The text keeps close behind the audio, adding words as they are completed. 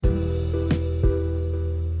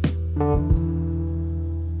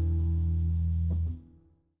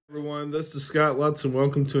This is Scott Lutz, and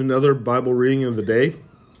welcome to another Bible reading of the day.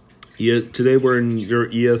 Today we're in your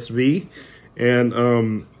ESV,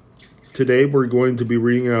 and today we're going to be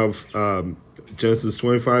reading out of Genesis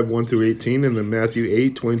 25, 1 through 18, and then Matthew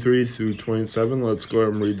 8, 23 through 27. Let's go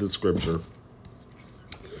ahead and read the scripture.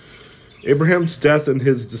 Abraham's death and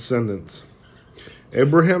his descendants.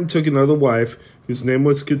 Abraham took another wife, whose name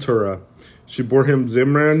was Keturah. She bore him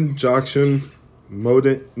Zimran, Jokshan,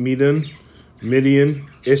 Medan, Midian,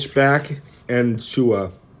 Ishbak, and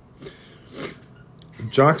Shua.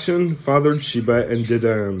 Jokshan fathered Sheba and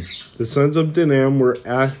Dedan. The sons of Dedan were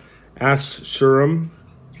Ashurim,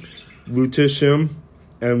 Lutishim,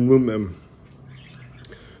 and Lumim.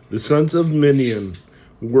 The sons of Midian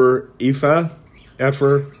were Ephah,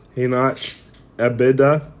 Epher, Hanach,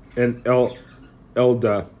 Abida, and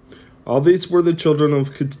Eldah. All these were the children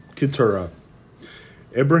of Keturah.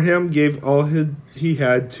 Abraham gave all he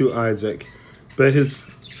had to Isaac,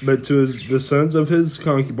 but to the sons of his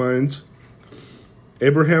concubines,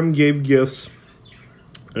 Abraham gave gifts,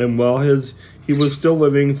 and while he was still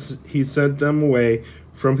living, he sent them away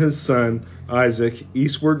from his son Isaac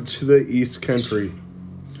eastward to the east country.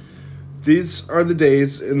 These are the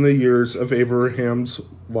days and the years of Abraham's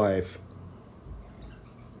life.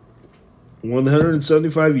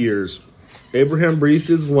 175 years. Abraham breathed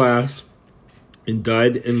his last and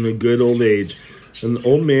died in a good old age, an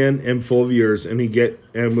old man and full of years,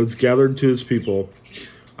 and was gathered to his people.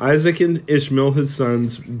 Isaac and Ishmael his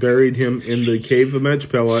sons buried him in the cave of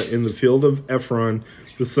Machpelah in the field of Ephron,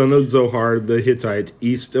 the son of Zohar the Hittite,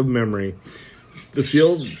 east of Mamre. The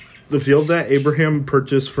field that Abraham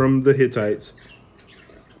purchased from the Hittites.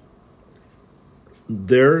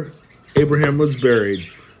 There Abraham was buried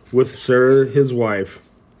with Sarah his wife.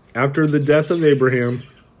 After the death of Abraham,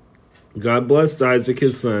 God blessed Isaac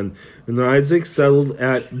his son, and Isaac settled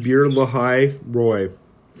at Beer-lahai-roi.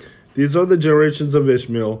 These are the generations of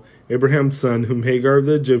Ishmael, Abraham's son, whom Hagar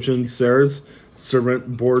the Egyptian, Sarah's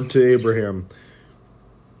servant, bore to Abraham.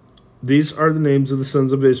 These are the names of the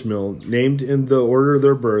sons of Ishmael, named in the order of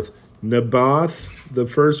their birth: Nebaioth, the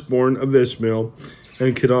firstborn of Ishmael,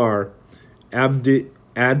 and Kedar,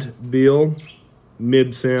 Adbeel,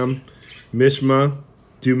 Mibsam, Mishma,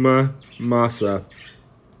 Duma, Massa,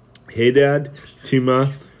 Hadad,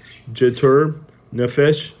 Tima, Jetur,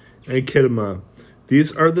 Nephesh, and Kedemah.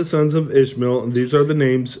 These are the sons of Ishmael, and these are the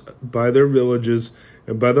names by their villages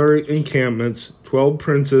and by their encampments, 12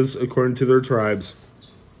 princes according to their tribes.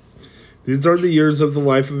 These are the years of the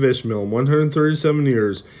life of Ishmael, 137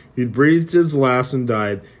 years. He breathed his last and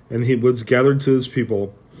died, and he was gathered to his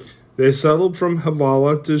people. They settled from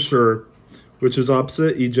Havilah to Shur, which is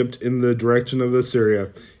opposite Egypt in the direction of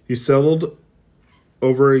Assyria. He settled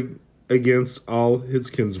over against all his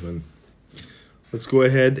kinsmen. Let's go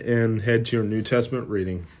ahead and head to your New Testament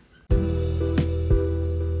reading.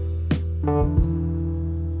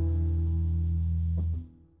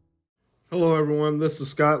 Hello everyone, this is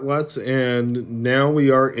Scott Lutz, and now we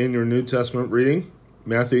are in your New Testament reading.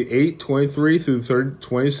 Matthew 8, 23 through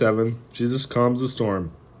 27, Jesus calms the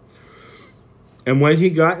storm. And when he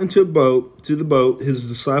got into the boat, his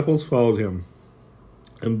disciples followed him.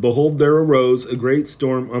 And behold, there arose a great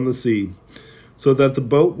storm on the sea, so that the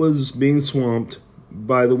boat was being swamped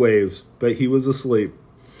by the waves, but he was asleep.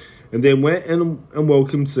 And they went and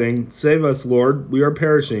woke him, saying, "Save us, Lord, we are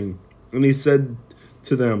perishing." And he said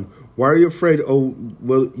to them, "Why are you afraid, O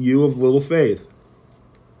you of little faith?"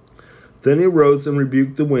 Then he arose and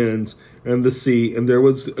rebuked the winds and the sea, and there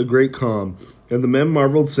was a great calm. And the men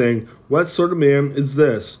marveled, saying, "What sort of man is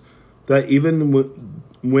this, that even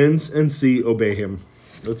winds and sea obey him?"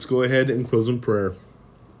 Let's go ahead and close in prayer.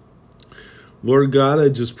 Lord God, I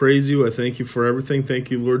just praise you. I thank you for everything.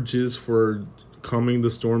 Thank you, Lord Jesus, for calming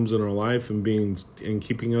the storms in our life and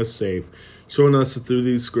keeping us safe, showing us through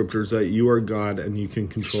these scriptures that you are God and you can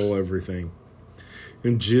control everything.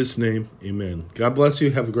 In Jesus' name, amen. God bless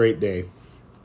you. Have a great day.